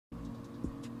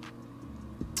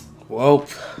Well,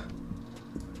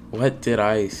 what did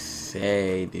I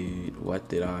say, dude? What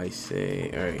did I say?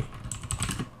 Alright.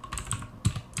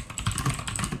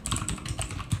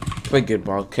 Play good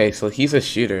ball. Okay, so he's a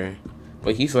shooter.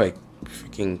 But he's like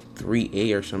freaking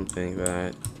 3A or something like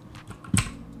that.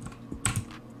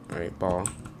 Alright, ball.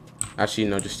 Actually,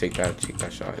 no, just take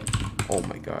that shot. Oh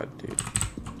my god, dude.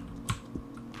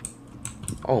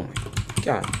 Oh my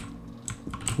god.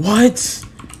 What?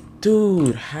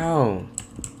 Dude, how?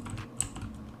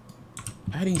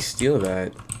 How do you steal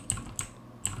that?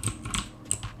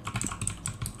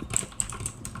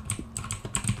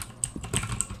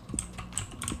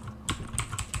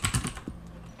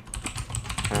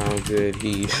 How did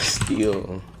he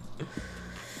steal?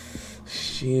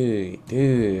 Shoot,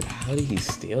 dude, how did he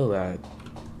steal that?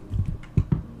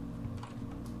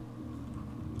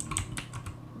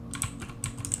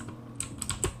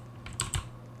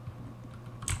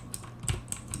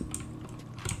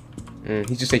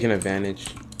 He's just taking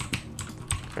advantage.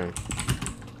 Okay.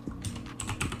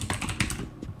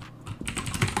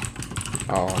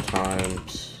 All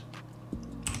times.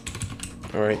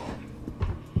 Alright.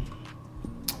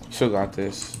 Still got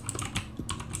this.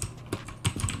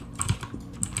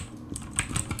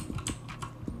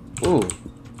 Ooh.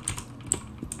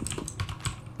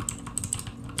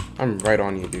 I'm right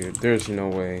on you, dude. There's no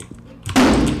way.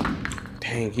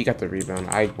 Dang, he got the rebound.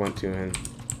 I went to him.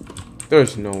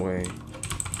 There's no way.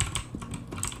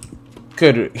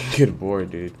 Good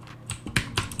board, dude.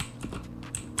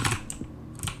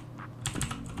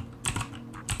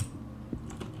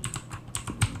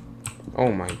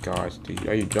 Oh my gosh, dude.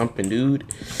 Are you jumping, dude?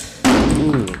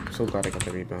 Ooh, so glad I got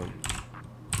the rebound.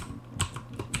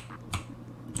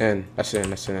 And that's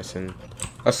in.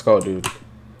 Let's go, dude.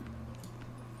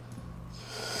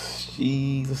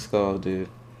 Jeez, let's go, dude.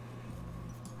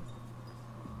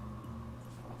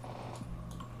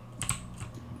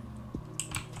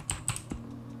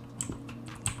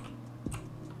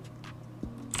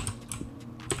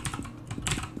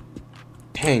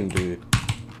 Dang, dude.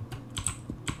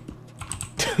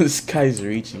 This guy's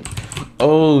reaching.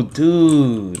 Oh,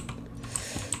 dude.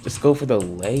 Just go for the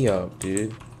layup,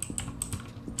 dude.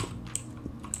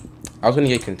 I was gonna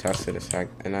get contested a sec,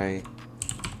 and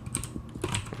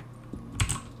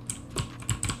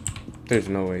there's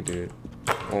no way, dude.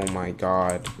 Oh my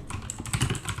god.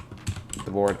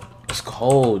 The board. It's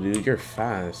cold, dude. You're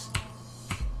fast.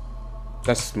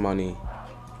 That's money.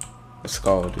 Let's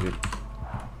go, dude.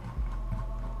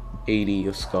 80,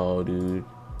 let's go, dude.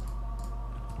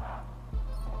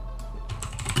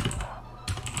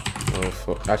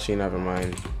 Oh, actually, never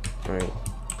mind. Alright.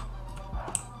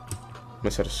 I'm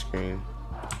gonna set a screen.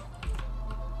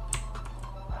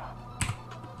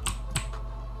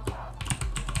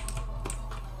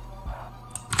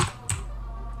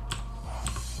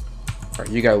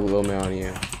 Alright, you got a little man on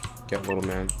you. Get little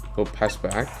man. Go pass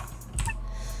back.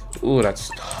 Ooh, that's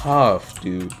tough,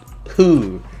 dude.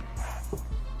 Ooh.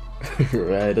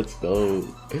 Right, let's go.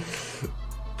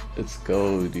 Let's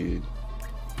go, dude.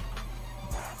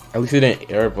 At least it didn't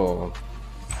airball.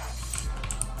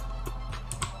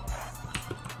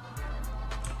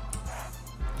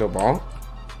 The ball?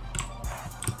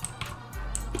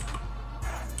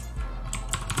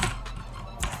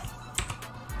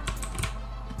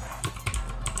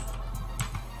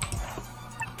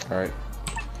 Alright.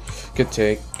 Good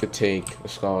take. Good take.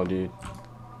 Let's go, dude.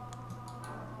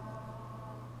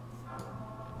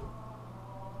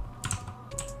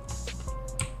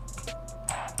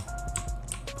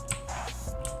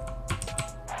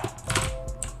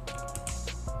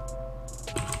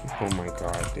 Oh my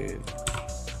god, dude.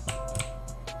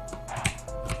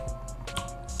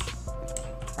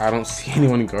 I don't see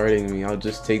anyone guarding me. I'll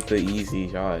just take the easy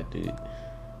shot, dude.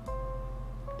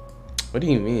 What do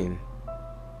you mean?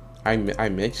 I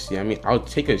mixed you. I mean, I'll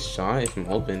take a shot if I'm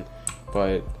open,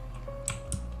 but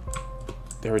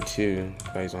there were two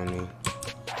guys on me.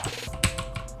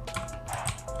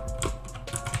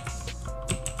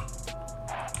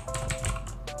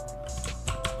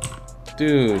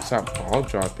 Dude, stop ball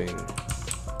dropping.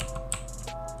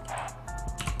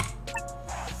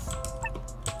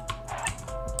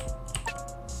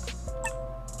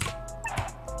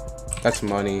 That's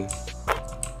money.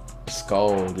 Let's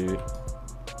go, dude.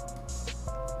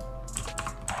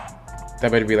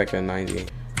 That better be like a 90.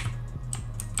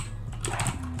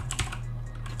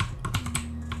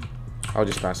 I'll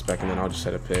just pass back and then I'll just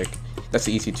set a pick. That's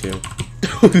the easy two.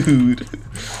 Dude.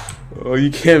 Oh, you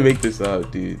can't make this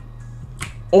up, dude.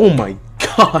 Oh my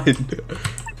god.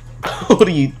 What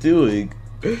are you doing?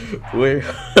 Where?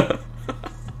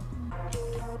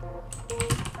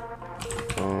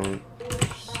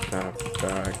 Snap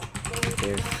back.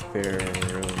 if they're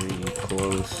really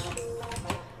close.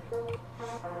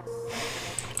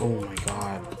 Oh my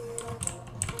god.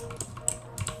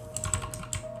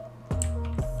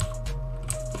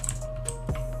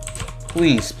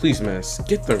 Please, please, miss.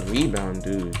 Get the rebound,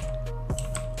 dude.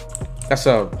 That's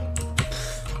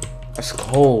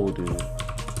cold, dude.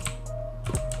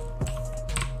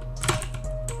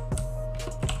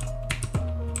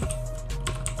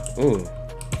 Ooh.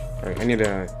 Alright, I need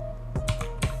a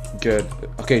good.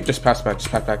 Okay, just pass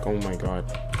back, Oh my god.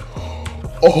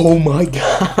 Oh my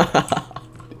god.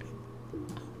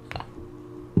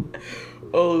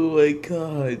 Oh my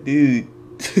god, dude.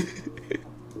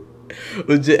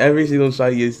 Legit, every single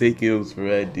shot he gets taken was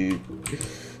red, dude.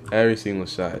 Every single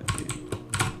shot, dude.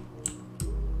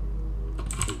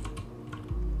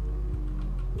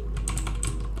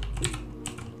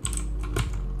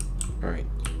 Alright.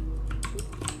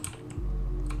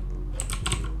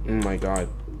 Oh my god.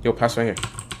 Yo, pass right here.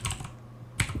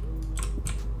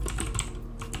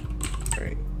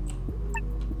 Alright.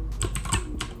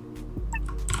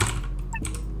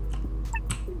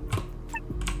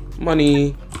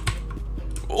 Money.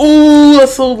 Oh,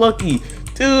 that's so lucky.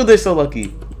 Dude, they're so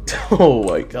lucky. Oh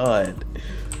my god.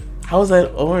 How is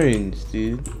that orange,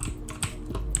 dude?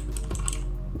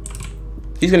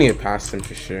 He's gonna get past him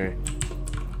for sure.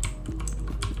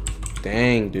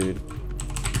 Dang, dude.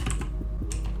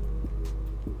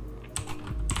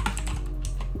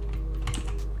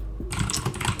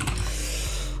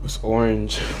 What's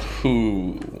orange?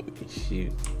 Ooh,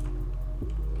 shoot.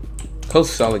 Close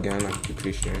cell again, I'm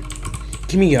pretty sure.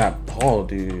 Give me that ball,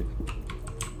 dude.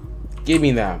 Give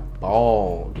me that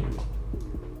ball, dude.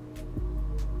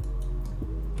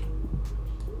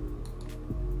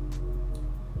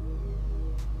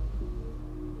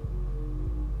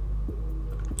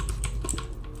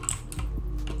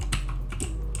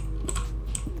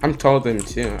 I'm taller than him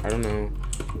too. I don't know.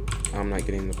 I'm not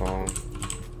getting the ball.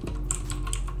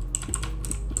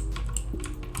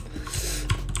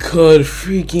 Good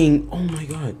freaking. Oh my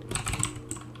god.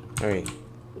 Alright.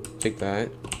 Take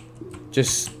that.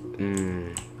 Just.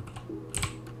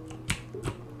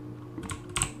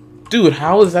 Dude,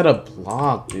 how is that a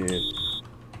block, dude?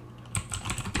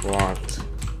 Blocked.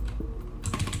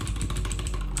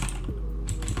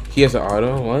 He has an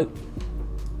auto? What?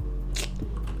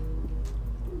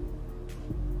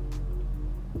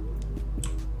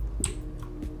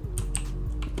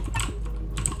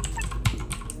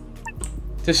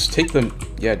 Just take the,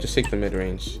 yeah, just take the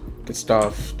mid-range. Good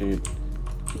stuff, dude.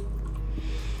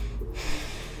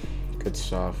 Good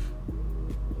stuff.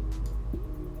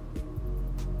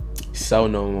 Sell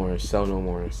no more, sell no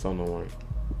more, sell no more.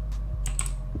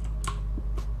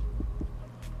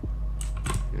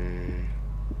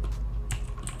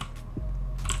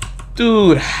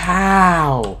 Dude,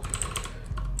 how?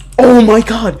 Oh my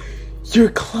god! You're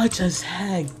clutch as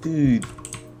heck, dude.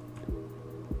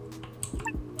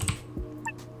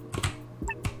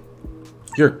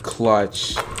 You're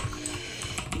clutch.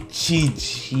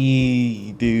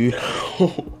 GG, dude.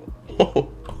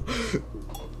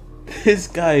 This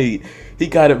guy, he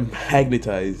got it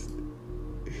magnetized.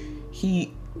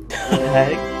 He.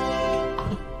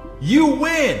 You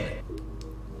win!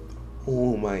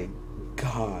 Oh my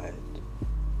god.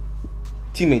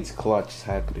 Teammate's clutch as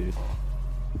heck, dude.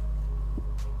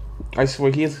 I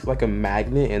swear he has like a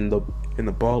magnet and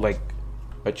the ball like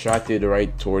attracted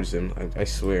right towards him. I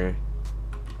swear.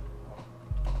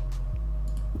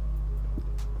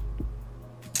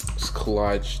 It's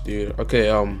clutch, dude. Okay,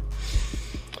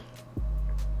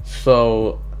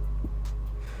 so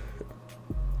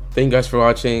thank you guys for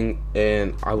watching,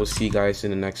 and I will see you guys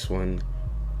in the next one.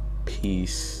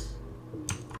 Peace.